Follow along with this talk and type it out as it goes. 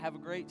Have a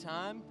great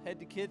time. Head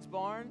to Kids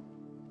Barn.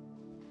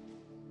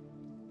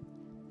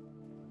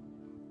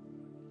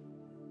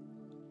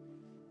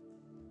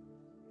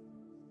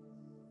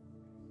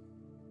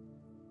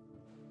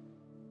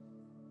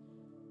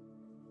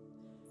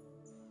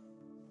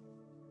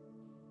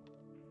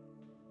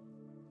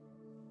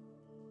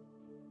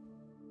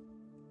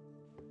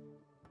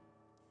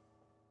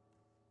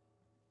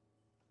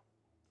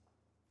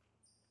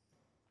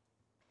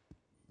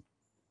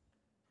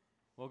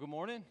 Well, good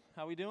morning.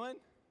 How we doing?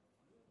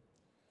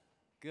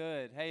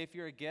 Good. Hey, if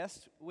you're a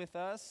guest with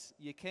us,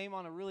 you came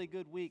on a really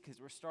good week because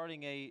we're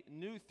starting a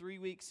new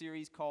 3-week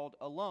series called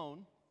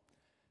Alone.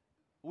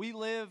 We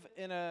live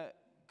in a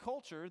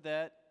culture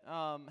that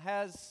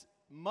has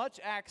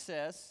much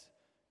access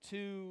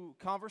to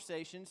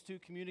conversations, to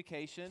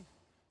communication,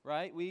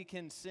 right? We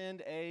can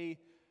send a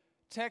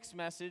text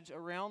message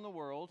around the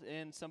world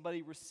and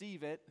somebody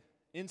receive it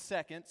in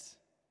seconds.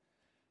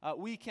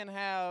 We can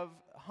have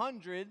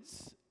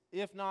hundreds,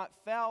 if not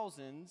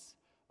thousands,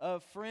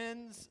 of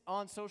friends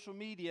on social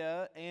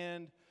media,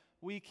 and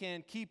we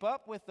can keep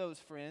up with those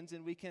friends,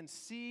 and we can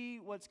see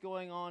what's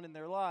going on in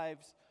their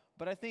lives.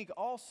 But I think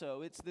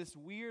also it's this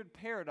weird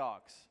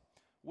paradox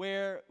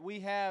where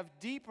we have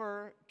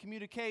deeper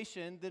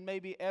communication than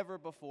maybe ever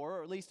before,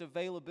 or at least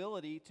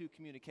availability to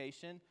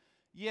communication,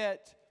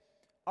 yet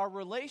our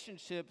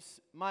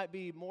relationships might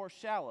be more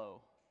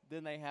shallow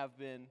than they have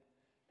been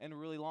in a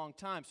really long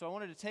time. So I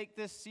wanted to take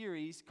this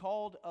series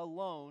called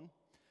Alone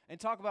and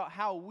talk about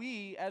how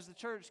we as the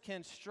church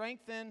can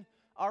strengthen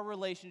our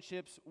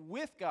relationships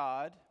with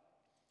God,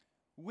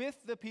 with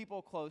the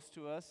people close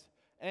to us,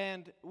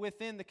 and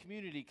within the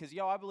community. Because,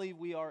 y'all, I believe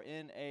we are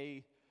in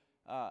a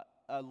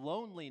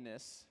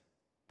loneliness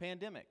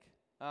pandemic.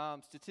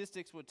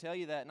 Statistics would tell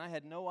you that, and I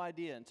had no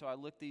idea until I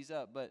looked these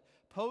up. But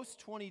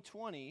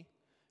post-2020,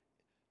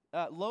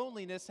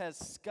 loneliness has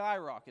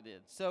skyrocketed.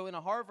 So in a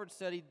Harvard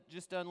study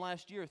just done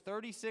last year,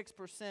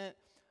 36%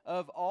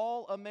 of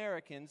all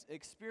Americans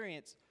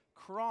experience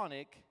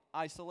chronic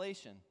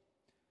isolation,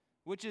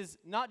 which is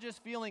not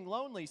just feeling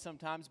lonely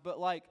sometimes, but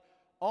like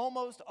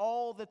almost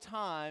all the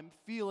time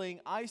feeling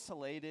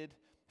isolated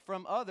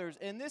from others.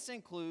 And this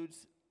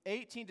includes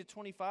 18 to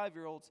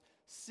 25-year-olds,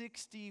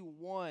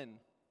 61%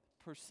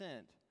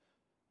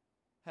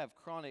 have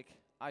chronic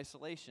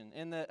isolation.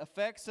 And the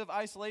effects of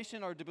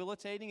isolation are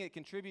debilitating. It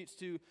contributes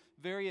to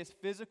various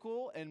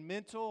physical and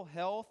mental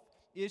health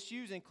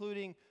issues,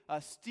 including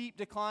a steep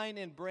decline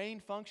in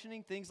brain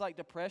functioning, things like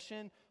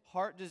depression,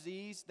 heart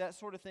disease, that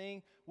sort of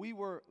thing. We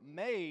were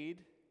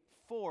made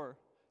for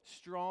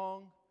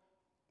strong,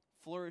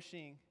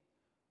 flourishing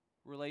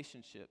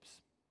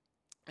relationships.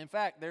 In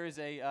fact, there is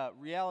a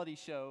reality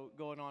show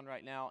going on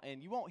right now,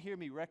 and you won't hear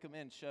me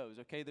recommend shows,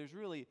 okay? There's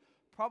really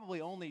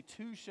probably only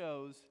 2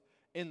 shows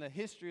in the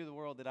history of the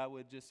world that I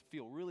would just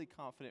feel really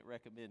confident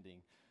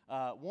recommending.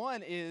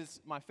 One is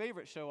my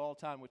favorite show all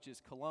time, which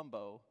is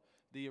Columbo,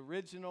 the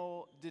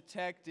original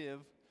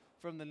detective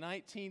from the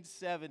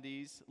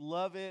 1970s.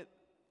 Love it.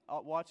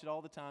 I'll watch it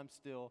all the time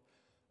still.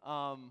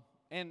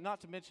 And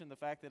not to mention the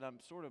fact that I'm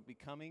sort of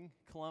becoming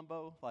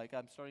Columbo. Like,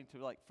 I'm starting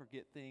to, like,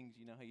 forget things.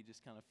 You know how you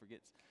just kind of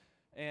forget.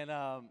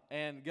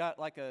 And got,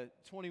 like, a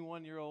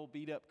 21-year-old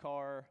beat-up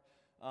car,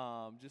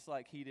 just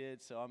like he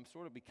did. So I'm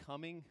sort of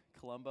becoming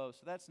Columbo.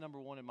 So that's number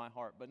 1 in my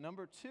heart. But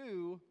number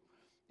 2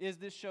 is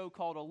this show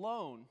called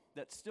Alone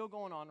that's still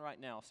going on right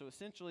now. So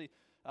essentially,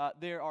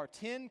 there are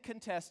 10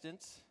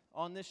 contestants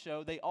on this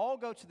show. They all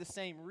go to the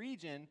same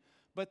region,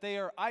 but they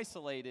are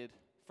isolated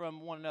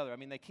from one another. I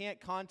mean, they can't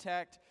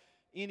contact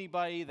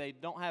anybody. They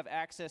don't have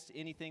access to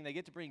anything. They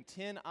get to bring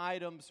 10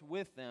 items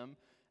with them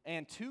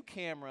and 2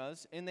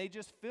 cameras, and they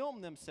just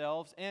film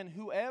themselves, and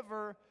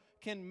whoever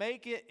can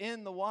make it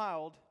in the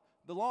wild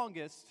the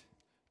longest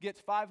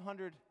gets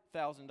 $500,000.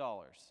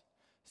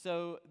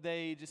 So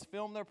they just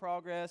film their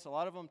progress. A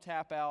lot of them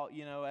tap out,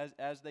 you know,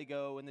 as they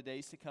go in the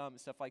days to come and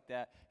stuff like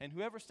that. And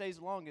whoever stays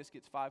the longest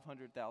gets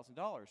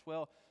 $500,000.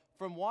 Well,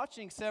 from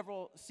watching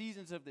several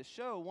seasons of this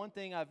show, one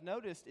thing I've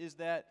noticed is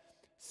that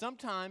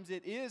sometimes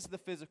it is the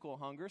physical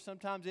hunger.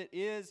 Sometimes it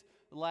is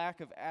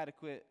lack of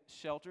adequate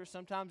shelter.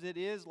 Sometimes it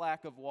is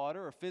lack of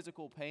water or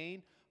physical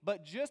pain.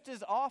 But just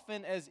as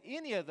often as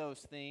any of those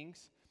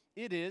things,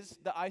 it is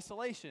the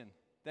isolation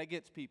that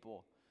gets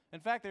people. In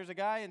fact, there's a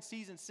guy in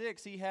season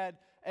 6, he had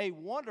a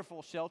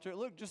wonderful shelter. It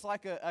looked just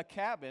like a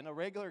cabin, a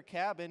regular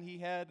cabin. He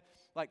had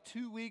like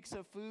 2 weeks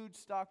of food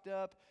stocked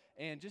up,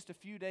 and just a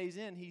few days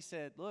in, he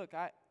said, look,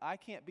 I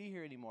can't be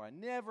here anymore. I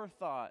never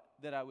thought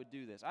that I would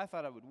do this. I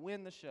thought I would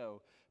win the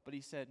show. But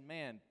he said,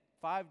 man,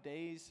 5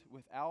 days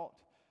without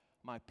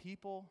my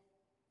people,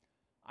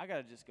 I got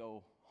to just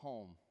go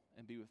home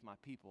and be with my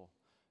people.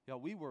 You know,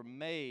 we were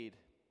made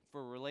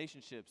for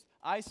relationships.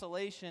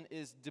 Isolation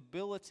is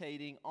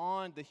debilitating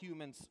on the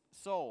human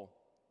soul.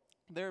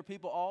 There are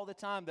people all the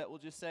time that will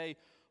just say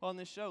on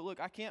this show, look,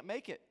 I can't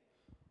make it.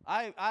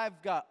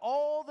 I've got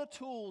all the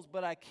tools,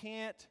 but I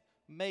can't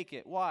make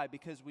it. Why?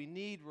 Because we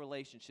need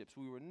relationships.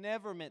 We were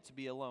never meant to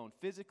be alone,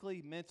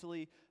 physically,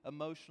 mentally,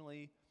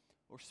 emotionally,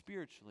 or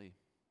spiritually.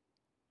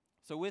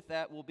 So with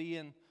that, we'll be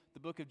in the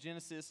book of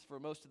Genesis for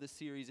most of this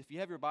series. If you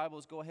have your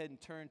Bibles, go ahead and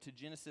turn to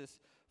Genesis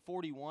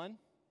 41.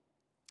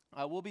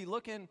 We'll be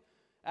looking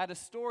at a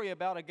story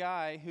about a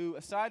guy who,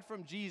 aside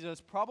from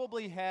Jesus,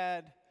 probably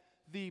had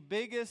the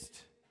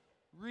biggest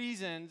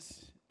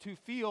reasons to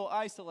feel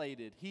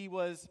isolated. He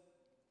was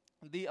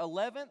the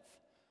 11th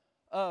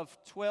of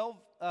 12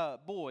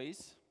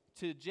 boys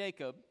to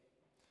Jacob,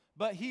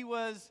 but he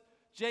was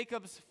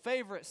Jacob's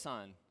favorite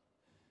son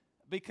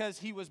because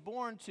he was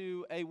born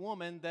to a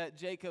woman that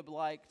Jacob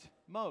liked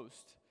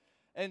most.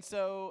 And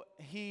so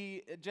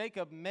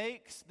Jacob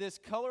makes this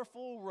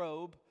colorful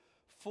robe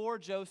for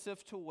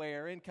Joseph to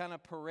wear and kind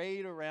of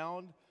parade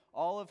around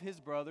all of his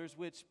brothers,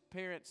 which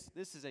parents,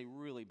 this is a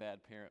really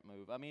bad parent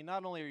move. I mean,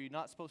 not only are you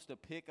not supposed to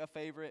pick a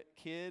favorite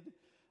kid,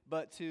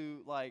 but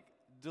to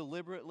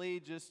deliberately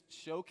just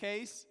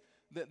showcase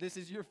that this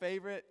is your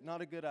favorite,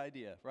 not a good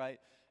idea, right?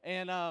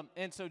 And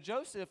so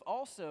Joseph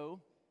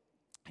also,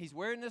 he's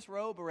wearing this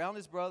robe around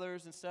his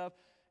brothers and stuff,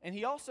 and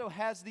he also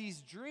has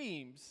these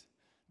dreams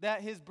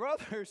that his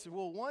brothers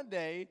will one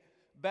day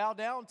bow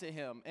down to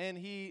him, and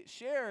he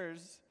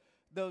shares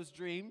those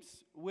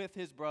dreams with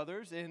his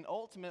brothers, and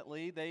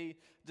ultimately they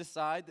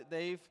decide that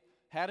they've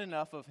had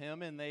enough of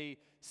him, and they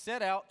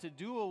set out to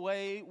do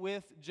away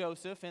with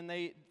Joseph, and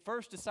they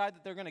first decide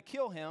that they're going to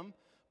kill him,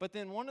 but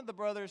then one of the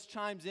brothers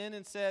chimes in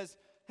and says,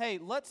 hey,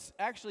 let's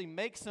actually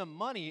make some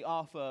money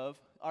off of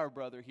our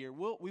brother here.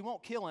 We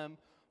won't kill him.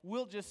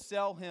 We'll just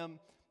sell him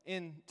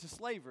into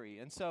slavery.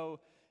 And so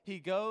he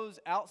goes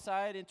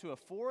outside into a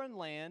foreign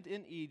land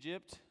in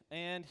Egypt,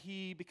 and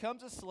he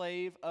becomes a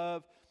slave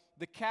of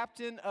the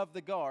captain of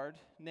the guard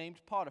named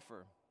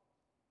Potiphar.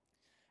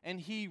 And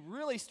he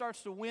really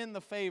starts to win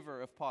the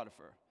favor of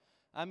Potiphar.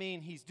 I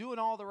mean, he's doing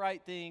all the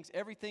right things.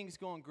 Everything's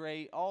going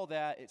great, all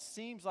that. It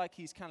seems like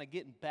he's kind of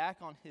getting back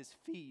on his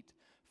feet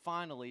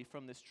finally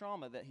from this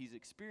trauma that he's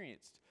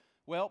experienced.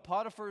 Well,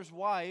 Potiphar's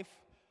wife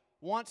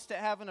wants to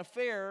have an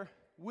affair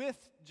with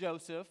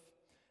Joseph,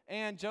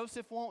 and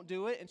Joseph won't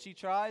do it, and she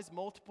tries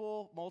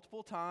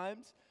multiple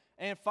times,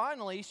 and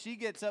finally she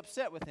gets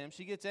upset with him.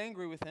 She gets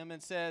angry with him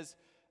and says,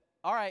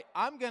 all right,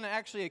 I'm going to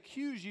actually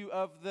accuse you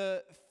of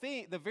the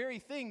very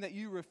thing that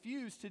you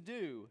refuse to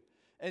do.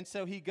 And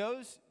so he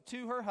goes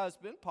to her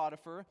husband,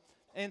 Potiphar,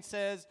 and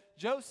says,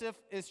 Joseph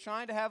is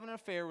trying to have an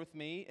affair with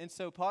me. And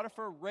so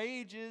Potiphar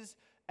rages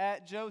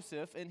at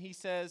Joseph, and he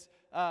says,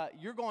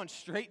 you're going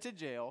straight to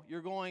jail.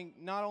 You're going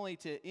not only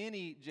to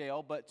any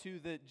jail, but to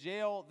the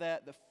jail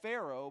that the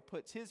Pharaoh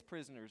puts his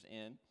prisoners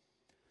in.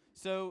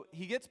 So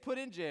he gets put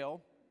in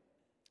jail,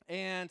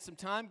 and some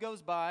time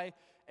goes by,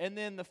 and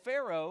then the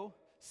Pharaoh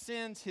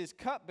sends his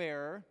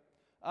cupbearer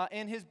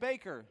and his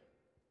baker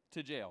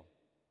to jail.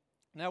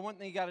 Now, one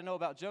thing you got to know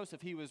about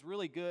Joseph, he was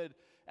really good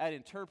at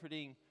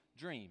interpreting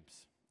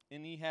dreams,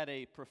 and he had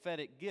a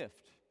prophetic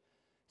gift.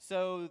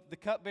 So the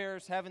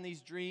cupbearer's having these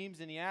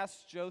dreams, and he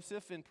asks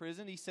Joseph in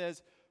prison, he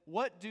says,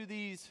 what do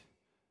these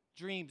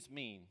dreams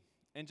mean?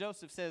 And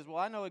Joseph says, well,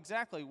 I know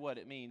exactly what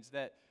it means,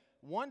 that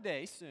one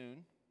day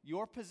soon,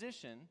 your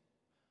position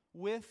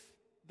with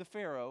the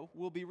Pharaoh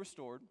will be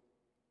restored.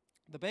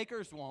 The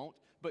baker's won't,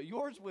 but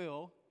yours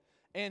will.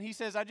 And he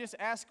says, I just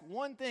ask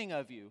one thing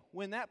of you.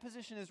 When that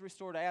position is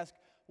restored, I ask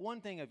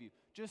one thing of you.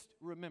 Just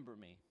remember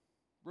me.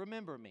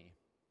 Remember me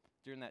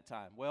during that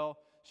time. Well,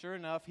 sure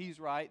enough,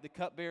 he's right. The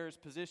cupbearer's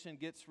position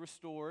gets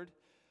restored,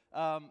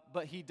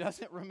 but he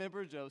doesn't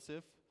remember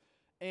Joseph.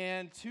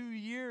 And 2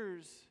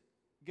 years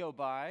go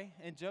by,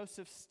 and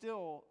Joseph's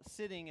still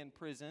sitting in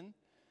prison.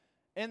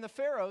 And the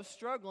Pharaoh's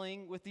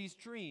struggling with these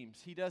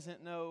dreams. He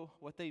doesn't know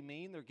what they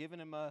mean. They're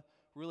giving him a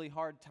really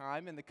hard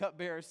time. And the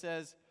cupbearer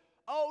says,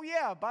 oh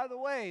yeah, by the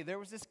way, there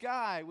was this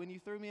guy when you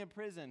threw me in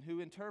prison who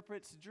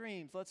interprets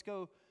dreams. Let's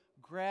go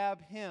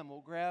grab him.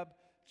 We'll grab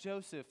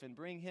Joseph and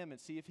bring him and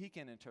see if he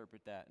can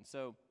interpret that. And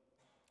so,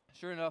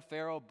 sure enough,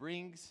 Pharaoh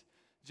brings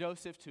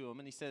Joseph to him,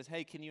 and he says,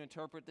 hey, can you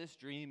interpret this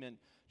dream? And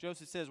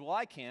Joseph says, well,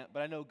 I can't,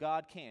 but I know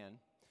God can.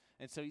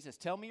 And so he says,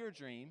 tell me your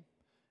dream.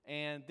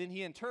 And then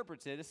he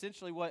interprets it.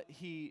 Essentially what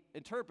he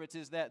interprets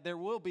is that there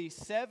will be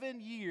 7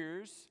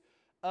 years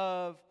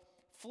of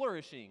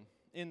flourishing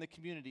in the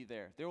community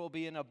there. There will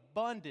be an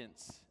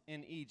abundance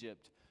in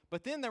Egypt.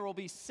 But then there will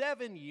be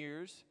 7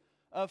 years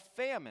of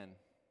famine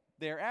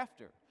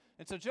thereafter.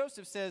 And so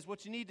Joseph says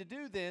what you need to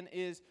do then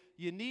is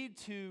you need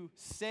to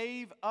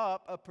save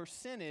up a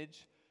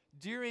percentage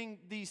during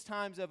these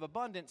times of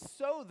abundance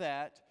so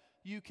that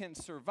you can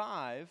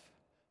survive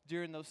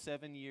during those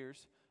 7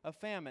 years of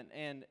famine.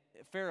 And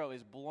Pharaoh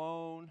is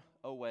blown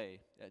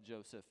away at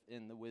Joseph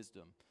in the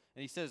wisdom.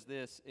 And he says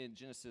this in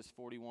Genesis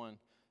 41,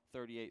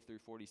 38 through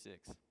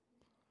 46.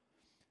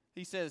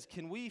 He says,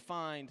 can we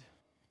find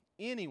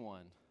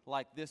anyone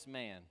like this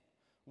man,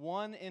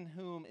 one in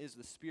whom is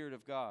the Spirit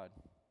of God?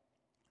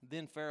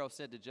 Then Pharaoh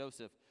said to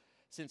Joseph,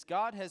 since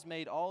God has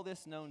made all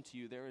this known to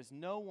you, there is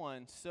no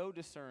one so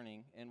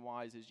discerning and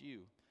wise as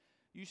you.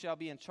 You shall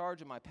be in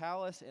charge of my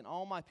palace, and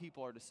all my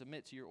people are to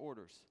submit to your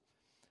orders.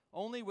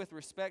 Only with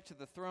respect to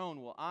the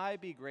throne will I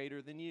be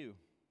greater than you.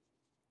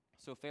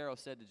 So Pharaoh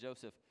said to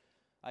Joseph,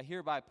 I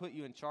hereby put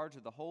you in charge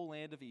of the whole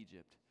land of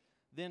Egypt."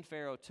 Then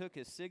Pharaoh took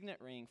his signet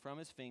ring from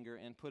his finger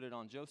and put it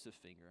on Joseph's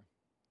finger.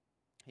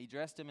 He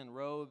dressed him in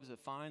robes of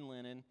fine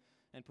linen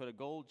and put a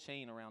gold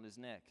chain around his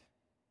neck.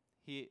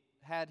 He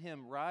had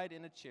him ride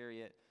in a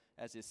chariot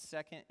as his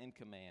second in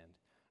command,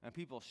 and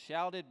people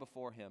shouted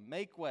before him,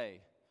 "Make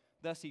way!"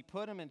 Thus he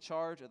put him in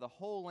charge of the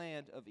whole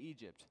land of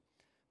Egypt.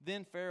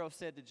 Then Pharaoh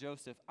said to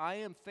Joseph, "I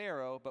am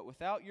Pharaoh, but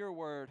without your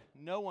word,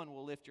 no one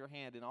will lift your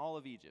hand in all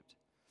of Egypt."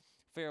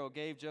 Pharaoh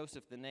gave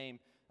Joseph the name,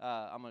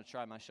 I'm going to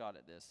try my shot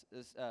at this,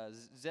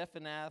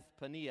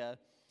 Zephanath-Paneah,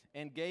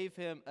 and gave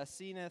him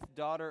Asenath,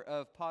 daughter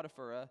of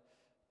Potiphar,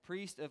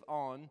 priest of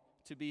On,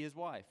 to be his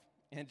wife.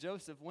 And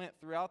Joseph went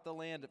throughout the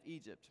land of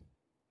Egypt.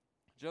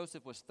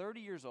 Joseph was 30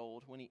 years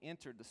old when he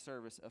entered the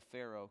service of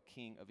Pharaoh,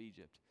 king of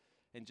Egypt.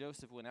 And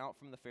Joseph went out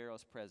from the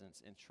Pharaoh's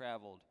presence and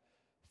traveled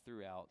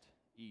throughout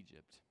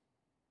Egypt.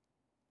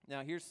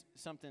 Now, here's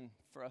something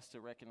for us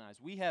to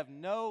recognize. We have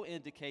no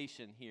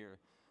indication here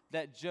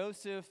that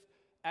Joseph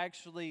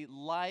actually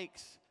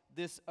likes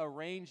this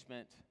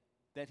arrangement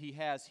that he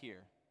has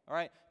here. All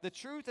right? The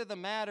truth of the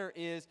matter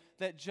is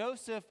that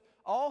Joseph,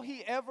 all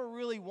he ever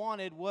really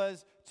wanted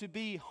was to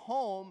be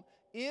home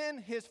in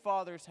his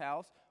father's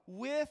house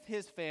with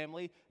his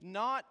family,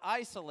 not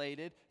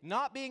isolated,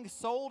 not being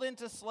sold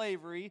into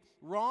slavery,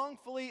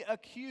 wrongfully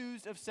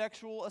accused of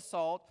sexual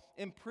assault,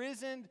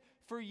 imprisoned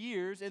for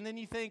years. And then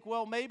you think,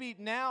 well, maybe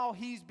now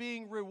he's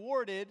being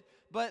rewarded,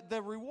 but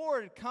the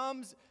reward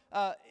comes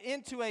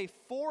into a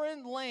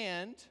foreign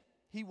land.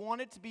 He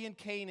wanted to be in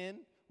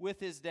Canaan with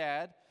his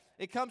dad.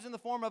 It comes in the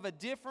form of a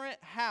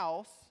different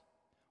house,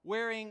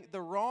 wearing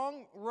the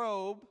wrong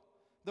robe,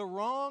 the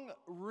wrong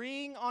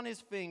ring on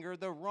his finger,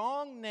 the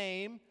wrong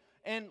name,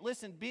 and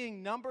listen,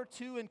 being number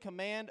 2 in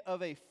command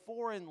of a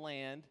foreign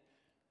land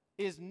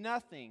is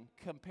nothing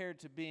compared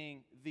to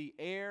being the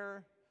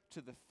heir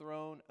to the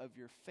throne of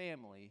your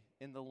family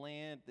in the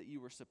land that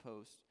you were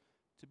supposed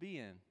to be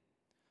in.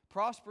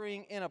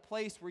 Prospering in a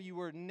place where you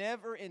were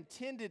never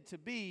intended to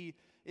be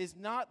is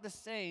not the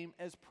same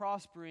as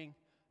prospering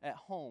at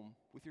home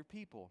with your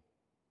people.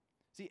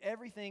 See,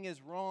 everything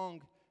is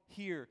wrong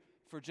here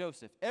for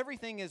Joseph.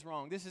 Everything is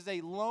wrong. This is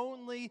a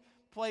lonely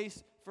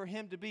place for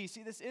him to be.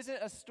 See, this isn't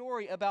a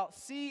story about,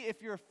 see,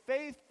 if you're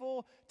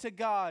faithful to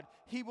God,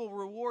 He will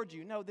reward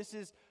you. No, this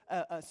is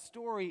a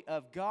story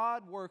of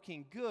God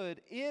working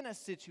good in a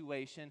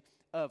situation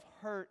of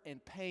hurt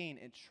and pain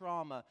and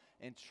trauma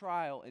and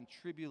trial and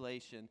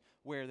tribulation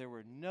where there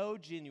were no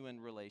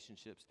genuine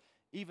relationships,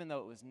 even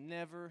though it was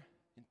never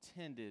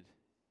intended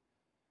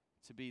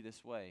to be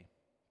this way.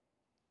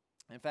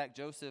 In fact,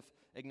 Joseph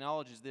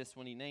acknowledges this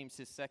when he names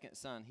his second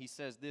son. He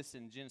says this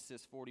in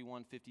Genesis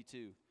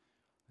 41:52.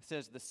 It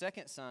says, the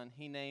second son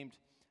he named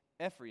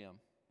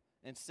Ephraim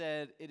and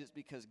said, "It is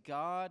because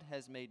God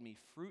has made me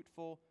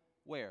fruitful,"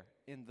 where?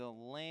 "In the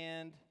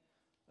land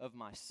of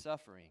my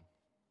suffering."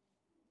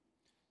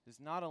 It is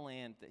not a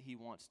land that he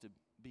wants to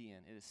be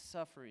in. It is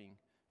suffering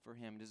for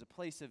him. It is a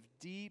place of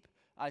deep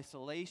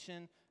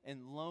isolation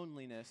and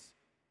loneliness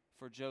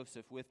for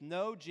Joseph with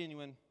no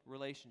genuine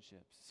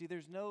relationships. See,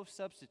 there's no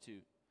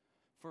substitute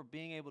for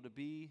being able to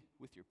be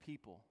with your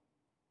people.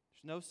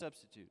 There's no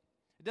substitute.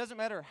 It doesn't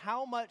matter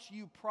how much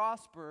you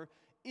prosper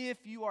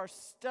if you are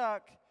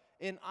stuck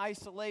in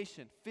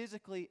isolation,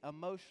 physically,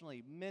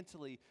 emotionally,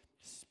 mentally,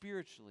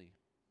 spiritually.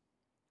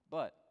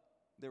 But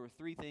there were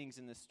 3 things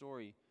in this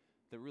story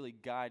that really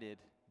guided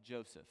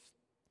Joseph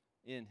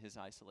in his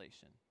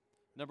isolation.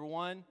 Number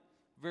 1,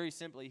 very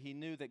simply, he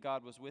knew that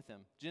God was with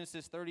him.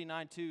 Genesis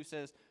 39:2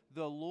 says,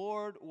 "The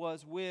Lord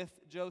was with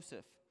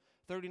Joseph."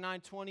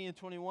 39:20 and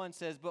 21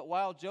 says, "But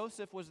while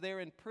Joseph was there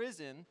in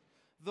prison,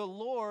 the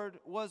Lord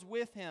was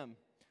with him.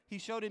 He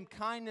showed him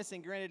kindness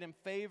and granted him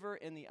favor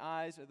in the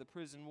eyes of the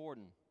prison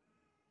warden."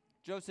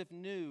 Joseph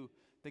knew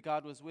that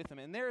God was with him.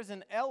 And there is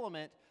an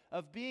element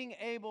of being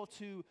able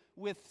to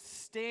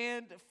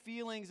withstand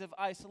feelings of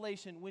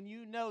isolation when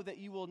you know that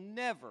you will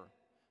never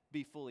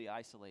be fully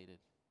isolated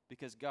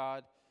because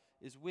God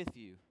is with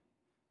you.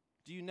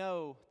 Do you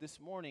know this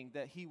morning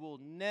that He will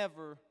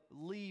never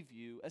leave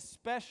you,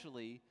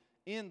 especially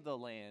in the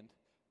land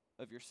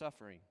of your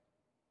suffering?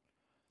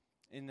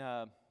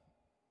 In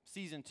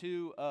season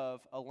 2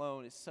 of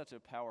Alone, it's such a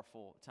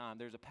powerful time.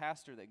 There's a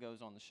pastor that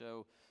goes on the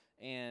show,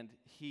 and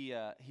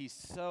he's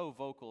so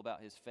vocal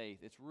about his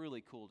faith. It's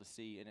really cool to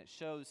see, and it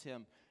shows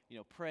him,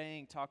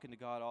 praying, talking to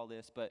God, all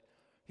this. But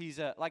he's,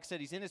 like I said,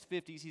 he's in his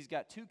 50s. He's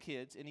got 2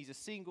 kids, and he's a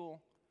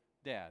single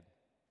dad.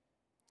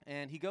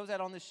 And he goes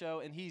out on the show,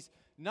 and he's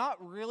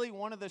not really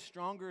one of the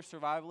stronger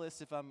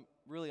survivalists, if I'm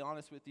really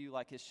honest with you.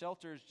 Like, his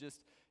shelter's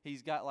just,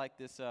 he's got like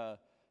this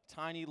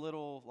tiny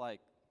little, like,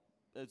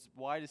 as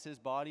wide as his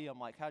body. I'm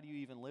like, how do you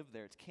even live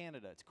there? It's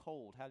Canada. It's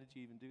cold. How did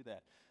you even do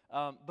that?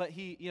 But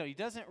he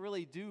doesn't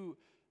really do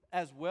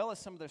as well as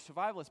some of the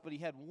survivalists, but he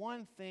had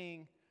one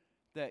thing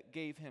that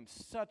gave him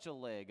such a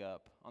leg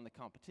up on the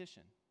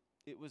competition.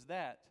 It was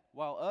that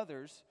while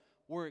others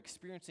were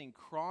experiencing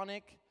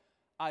chronic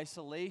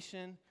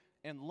isolation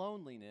and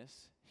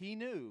loneliness, he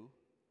knew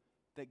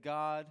that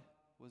God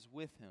was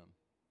with him.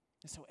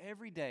 And so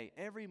every day,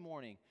 every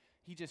morning,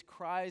 he just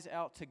cries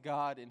out to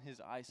God in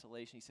his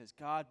isolation. He says,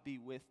 God, be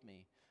with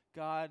me.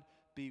 God,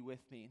 be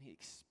with me. And he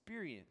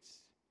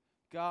experienced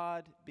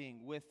God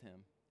being with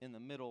him in the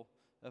middle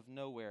of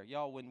nowhere.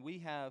 Y'all, when we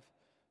have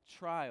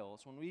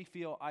trials, when we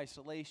feel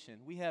isolation,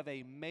 we have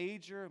a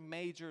major,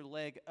 major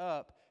leg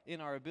up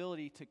in our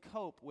ability to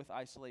cope with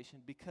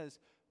isolation because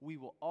we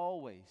will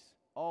always,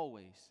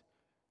 always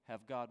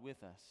have God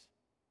with us.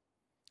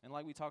 And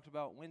like we talked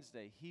about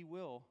Wednesday, he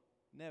will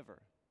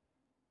never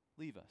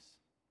leave us.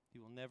 He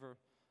will never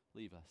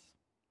leave us.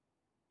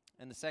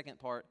 And the second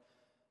part,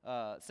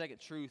 second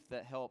truth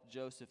that helped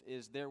Joseph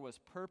is there was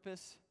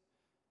purpose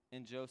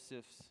in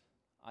Joseph's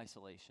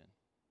isolation.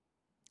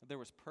 There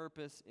was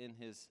purpose in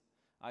his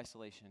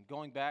isolation.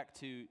 Going back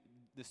to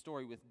the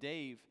story with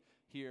Dave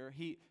here,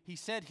 he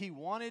said he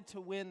wanted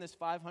to win this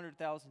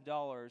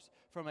 $500,000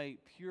 from a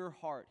pure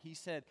heart. He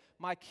said,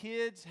 my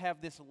kids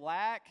have this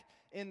lack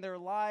in their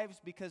lives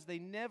because they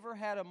never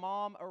had a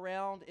mom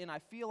around, and I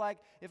feel like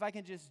if I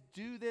can just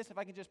do this, if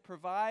I can just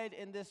provide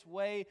in this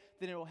way,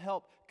 then it will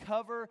help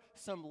cover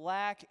some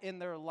lack in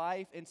their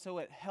life. And so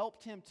it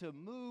helped him to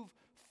move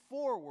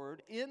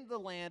forward in the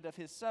land of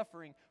his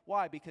suffering.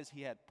 Why? Because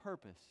he had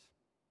purpose.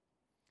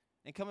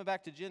 And coming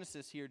back to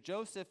Genesis here,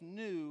 Joseph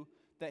knew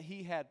that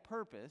he had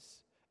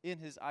purpose in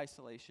his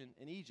isolation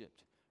in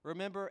Egypt.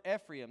 Remember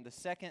Ephraim, the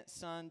second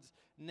son's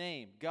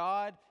name.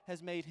 God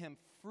has made him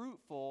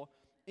fruitful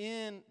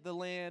in the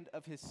land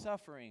of his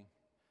suffering.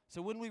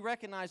 So when we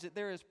recognize that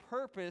there is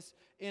purpose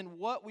in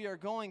what we are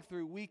going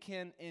through, we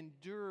can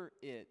endure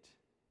it.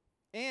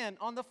 And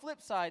on the flip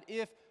side,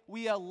 if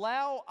we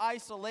allow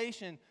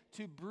isolation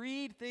to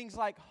breed things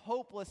like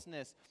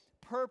hopelessness,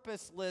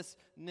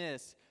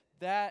 purposelessness,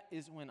 that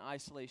is when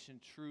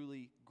isolation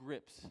truly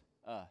grips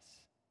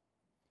us.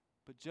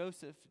 But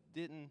Joseph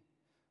didn't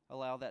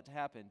allow that to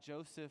happen.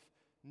 Joseph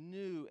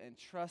knew and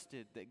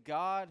trusted that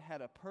God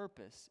had a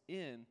purpose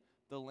in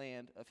the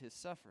land of his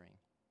suffering.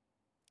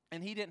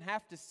 And he didn't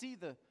have to see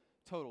the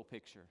total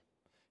picture.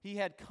 He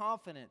had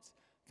confidence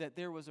that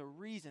there was a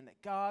reason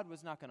that God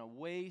was not going to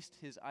waste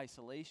his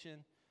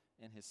isolation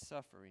and his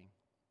suffering.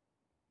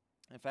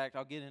 In fact,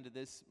 I'll get into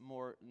this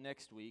more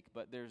next week,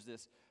 but there's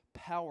this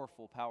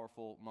powerful,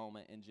 powerful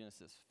moment in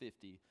Genesis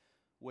 50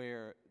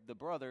 where the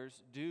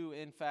brothers do,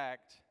 in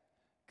fact,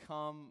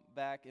 come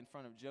back in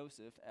front of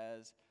Joseph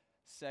as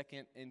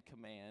second in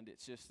command.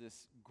 It's just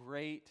this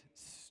great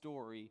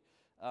story.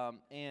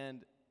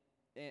 And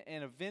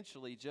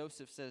eventually,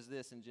 Joseph says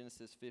this in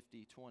Genesis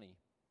 50:20.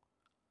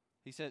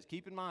 He says,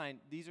 keep in mind,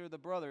 these are the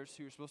brothers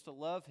who are supposed to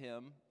love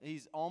him.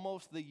 He's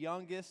almost the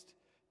youngest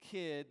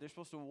kid. They're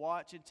supposed to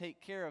watch and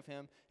take care of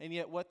him. And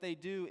yet what they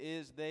do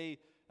is they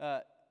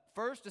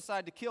first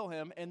decide to kill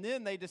him, and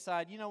then they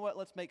decide, you know what,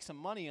 let's make some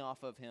money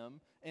off of him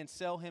and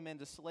sell him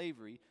into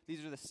slavery.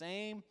 These are the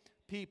same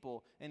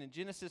people. And in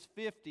Genesis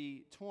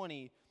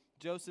 50:20,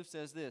 Joseph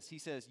says this. He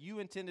says, you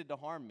intended to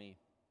harm me,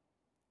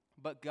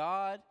 but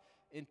God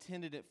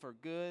intended it for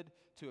good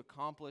to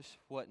accomplish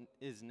what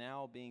is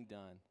now being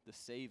done, the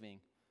saving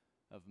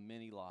of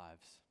many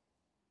lives.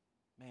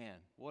 Man,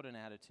 what an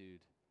attitude.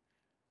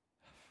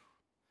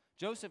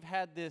 Joseph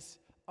had this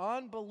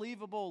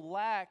unbelievable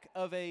lack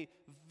of a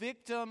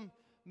victim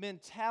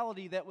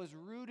mentality that was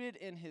rooted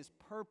in his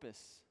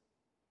purpose,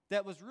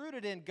 that was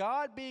rooted in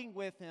God being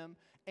with him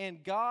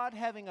and God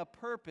having a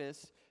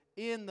purpose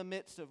in the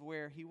midst of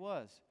where he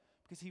was.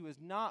 Because he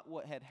was not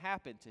what had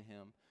happened to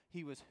him.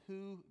 He was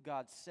who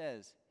God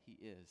says he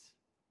is.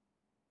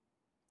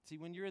 See,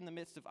 when you're in the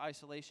midst of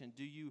isolation,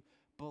 do you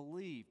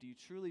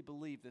truly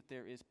believe that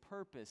there is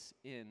purpose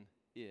in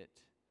it?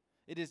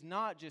 It is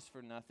not just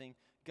for nothing.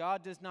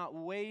 God does not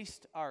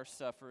waste our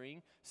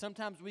suffering.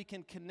 Sometimes we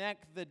can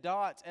connect the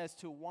dots as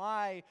to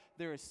why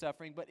there is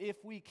suffering, but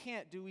if we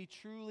can't, do we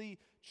truly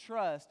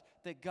trust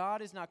that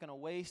God is not going to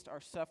waste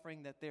our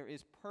suffering, that there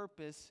is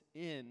purpose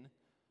in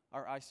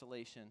our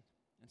isolation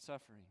and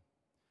suffering?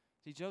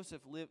 See,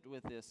 Joseph lived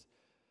with this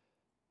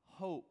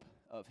hope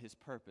of his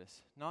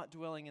purpose, not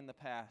dwelling in the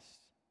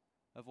past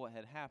of what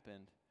had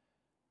happened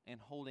and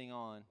holding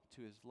on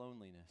to his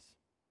loneliness,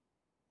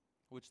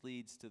 which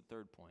leads to the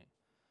third point.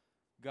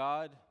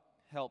 God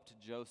helped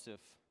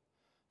Joseph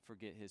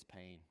forget his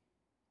pain.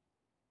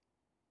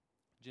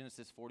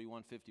 Genesis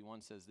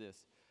 41:51 says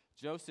this,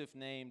 Joseph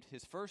named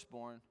his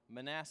firstborn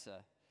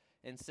Manasseh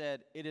and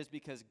said, it is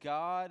because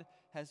God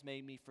has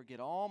made me forget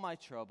all my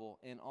trouble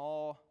in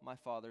all my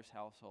father's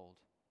household.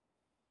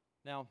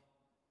 Now,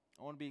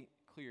 I want to be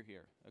clear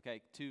here,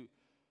 okay?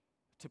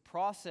 To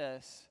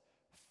process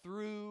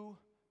through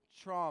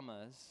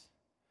traumas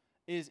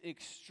is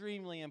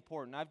extremely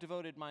important. I've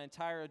devoted my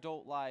entire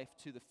adult life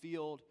to the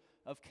field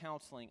of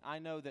counseling. I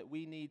know that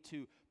we need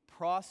to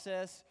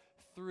process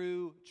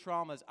through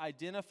traumas,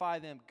 identify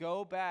them,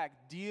 go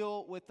back,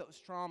 deal with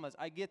those traumas.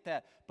 I get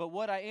that. But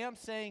what I am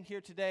saying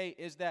here today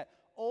is that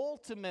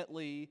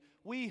ultimately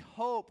we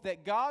hope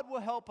that God will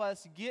help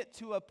us get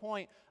to a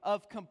point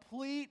of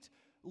complete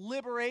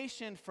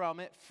liberation from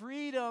it,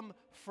 freedom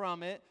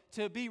from it,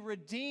 to be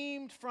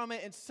redeemed from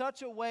it in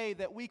such a way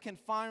that we can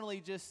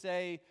finally just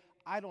say,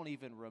 I don't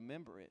even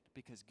remember it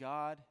because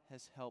God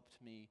has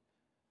helped me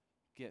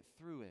get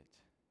through it.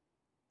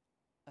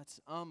 That's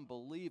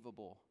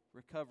unbelievable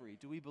recovery.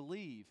 Do we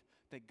believe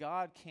that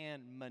God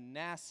can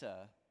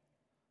Manasseh,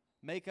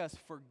 make us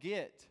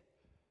forget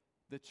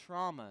the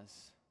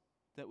traumas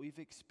that we've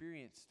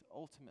experienced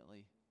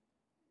ultimately?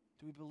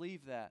 Do we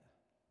believe that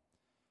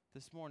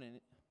this morning?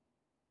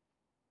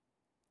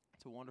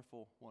 It's a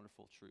wonderful,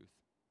 wonderful truth.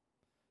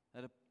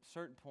 At a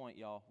certain point,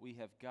 y'all, we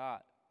have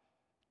got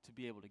to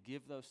be able to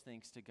give those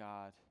things to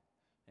God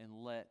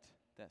and let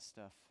that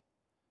stuff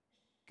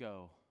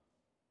go.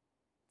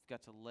 We've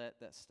got to let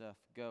that stuff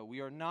go.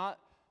 We are not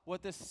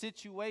what the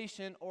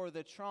situation or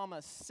the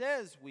trauma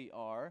says we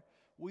are.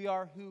 We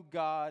are who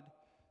God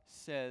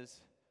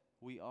says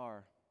we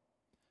are.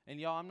 And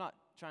y'all, I'm not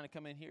trying to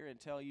come in here and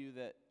tell you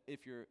that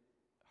if you're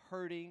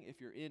hurting, if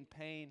you're in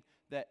pain,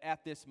 that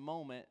at this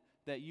moment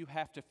that you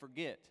have to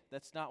forget.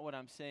 That's not what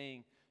I'm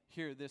saying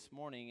here this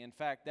morning. In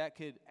fact, that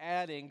could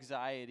add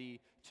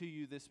anxiety to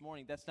you this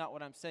morning. That's not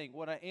what I'm saying.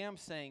 What I am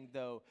saying,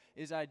 though,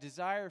 is I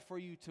desire for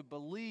you to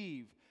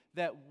believe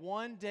that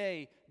one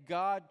day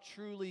God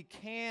truly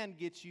can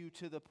get you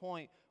to the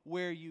point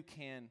where you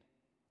can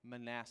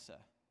Manasseh,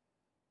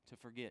 to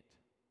forget.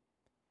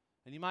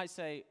 And you might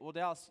say, well,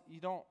 Dallas, you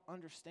don't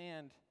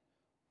understand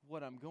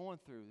what I'm going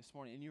through this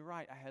morning. And you're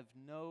right, I have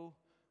no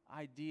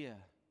idea.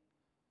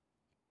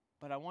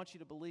 But I want you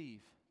to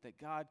believe that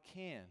God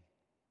can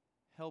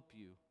help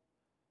you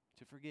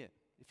to forget.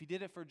 If He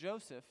did it for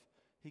Joseph,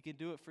 He can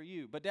do it for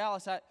you. But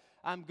Dallas,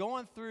 I'm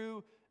going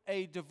through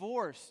a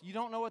divorce. You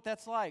don't know what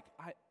that's like.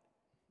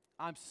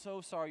 I'm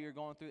so sorry you're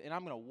going through, and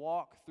I'm going to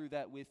walk through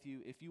that with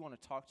you. If you want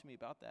to talk to me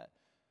about that,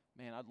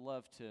 man, I'd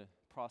love to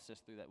process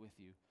through that with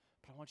you.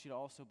 But I want you to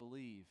also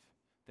believe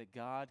that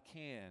God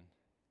can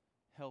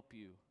help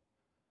you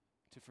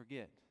to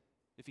forget.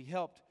 If He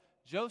helped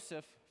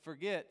Joseph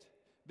forget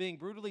being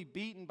brutally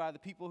beaten by the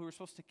people who were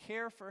supposed to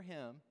care for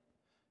him,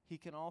 He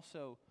can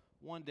also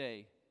one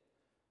day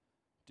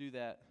do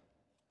that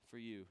for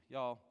you.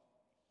 Y'all,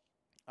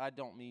 I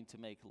don't mean to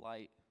make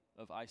light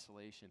of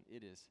isolation.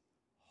 It is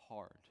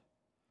hard.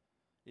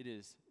 It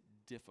is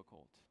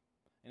difficult.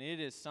 And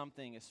it is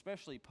something,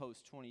 especially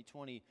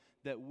post-2020,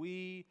 that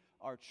we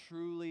are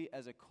truly,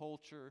 as a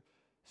culture,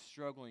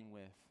 struggling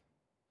with.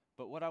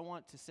 But what I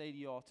want to say to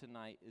you all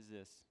tonight is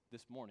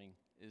this morning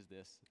is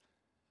this,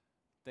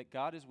 that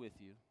God is with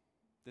you,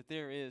 that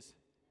there is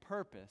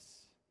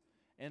purpose,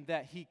 and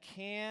that He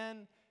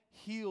can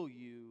heal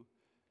you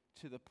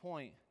to the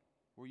point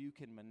where you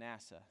can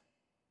Manasseh,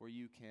 where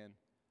you can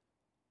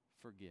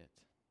forget.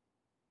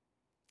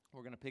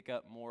 We're going to pick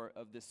up more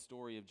of this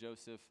story of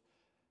Joseph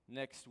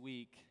next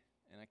week,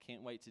 and I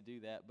can't wait to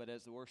do that. But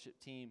as the worship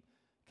team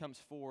comes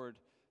forward,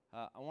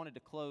 I wanted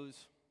to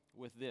close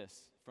with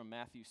this from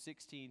Matthew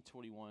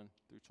 16:21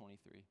 through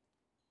 23. It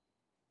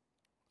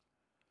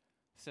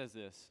says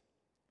this: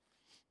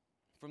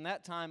 From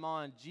that time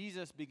on,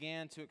 Jesus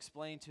began to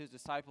explain to His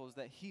disciples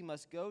that He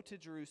must go to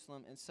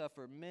Jerusalem and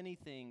suffer many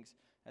things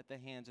at the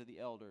hands of the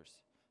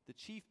elders, the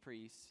chief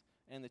priests,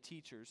 and the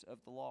teachers of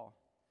the law.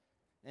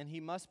 And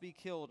He must be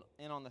killed,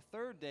 and on the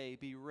third day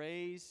be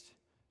raised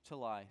to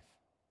life.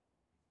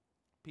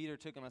 Peter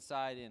took Him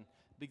aside and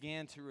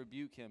began to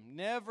rebuke Him.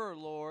 Never,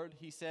 Lord,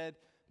 he said,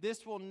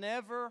 this will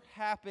never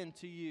happen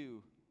to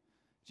you.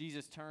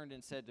 Jesus turned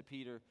and said to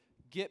Peter,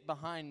 Get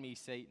behind me,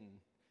 Satan.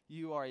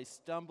 You are a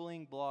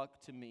stumbling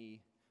block to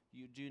me.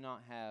 You do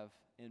not have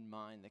in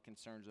mind the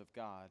concerns of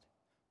God,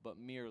 but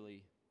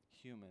merely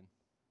human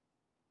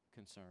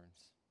concerns.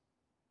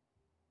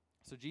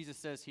 So Jesus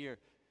says here,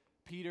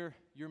 Peter,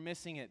 you're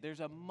missing it. There's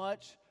a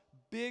much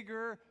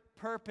bigger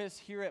purpose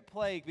here at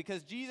Plague,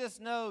 because Jesus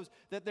knows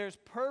that there's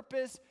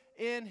purpose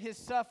in His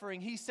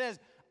suffering. He says,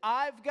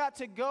 I've got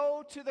to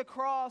go to the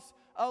cross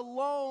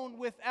alone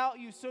without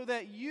you so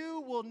that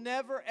you will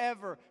never,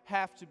 ever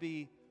have to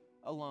be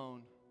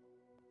alone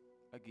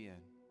again.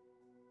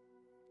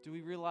 Do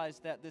we realize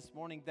that this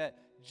morning, that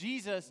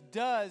Jesus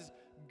does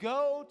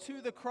go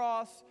to the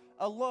cross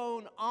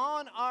alone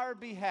on our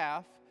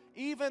behalf?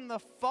 Even the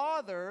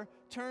Father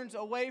turns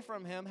away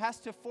from Him, has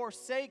to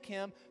forsake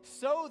Him,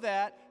 so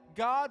that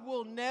God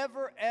will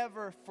never,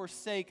 ever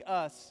forsake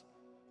us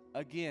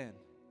again.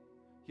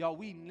 Y'all,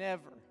 we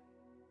never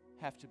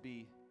have to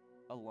be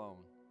alone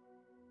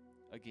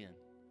again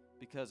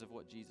because of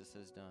what Jesus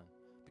has done.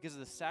 Because of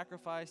the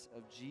sacrifice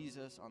of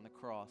Jesus on the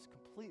cross,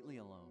 completely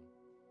alone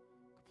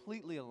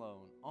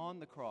on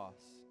the cross,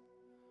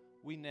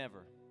 we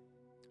never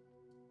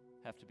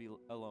have to be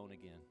alone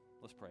again.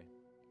 Let's pray.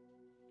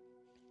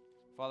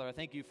 Father, I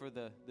thank You for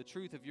the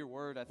truth of Your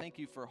word. I thank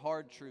You for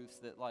hard truths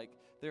that, like,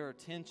 there are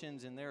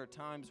tensions and there are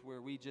times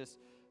where we just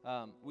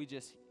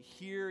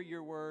hear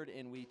Your word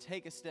and we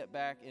take a step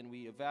back and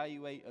we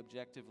evaluate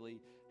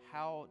objectively,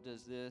 how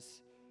does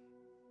this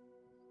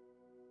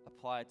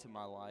apply to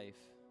my life?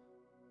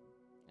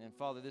 And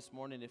Father, this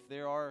morning, if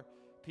there are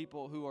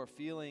people who are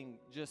feeling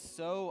just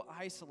so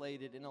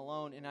isolated and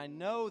alone. And I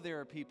know there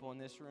are people in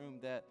this room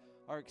that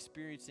are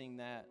experiencing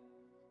that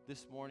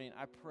this morning.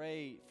 I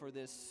pray for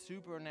this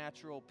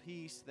supernatural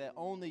peace that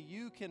only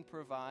you can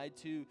provide,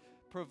 to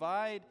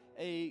provide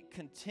a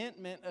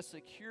contentment, a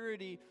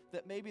security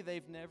that maybe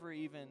they've never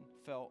even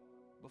felt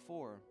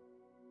before.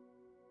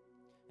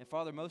 And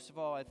Father, most of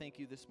all, I thank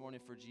you this morning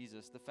for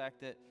Jesus, the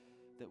fact that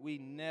we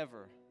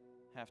never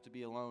have to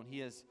be alone. He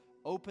has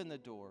opened the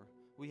door.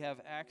 We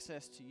have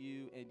access to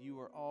you, and you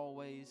are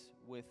always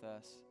with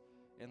us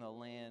in the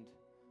land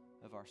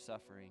of our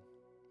suffering.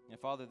 And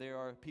Father, there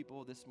are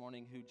people this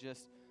morning who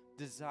just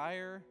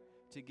desire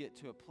to get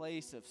to a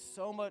place of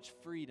so much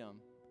freedom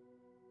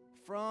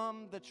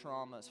from the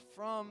traumas,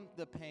 from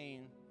the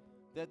pain,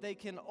 that they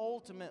can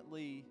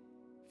ultimately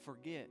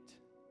forget.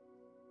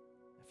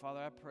 And Father,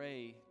 I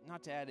pray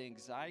not to add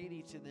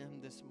anxiety to them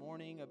this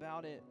morning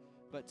about it,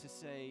 but to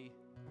say,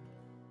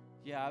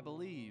 yeah, I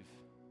believe.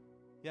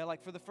 Yeah,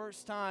 like for the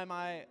first time,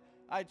 I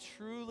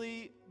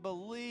truly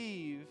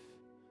believe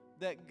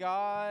that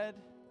God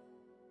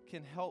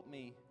can help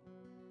me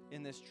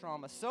in this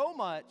trauma so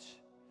much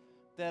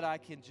that I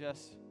can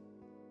just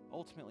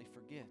ultimately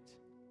forget.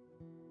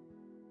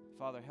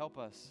 Father, help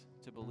us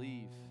to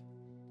believe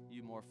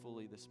you more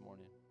fully this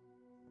morning.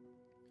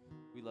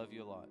 We love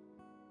you a lot.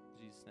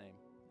 In Jesus'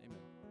 name.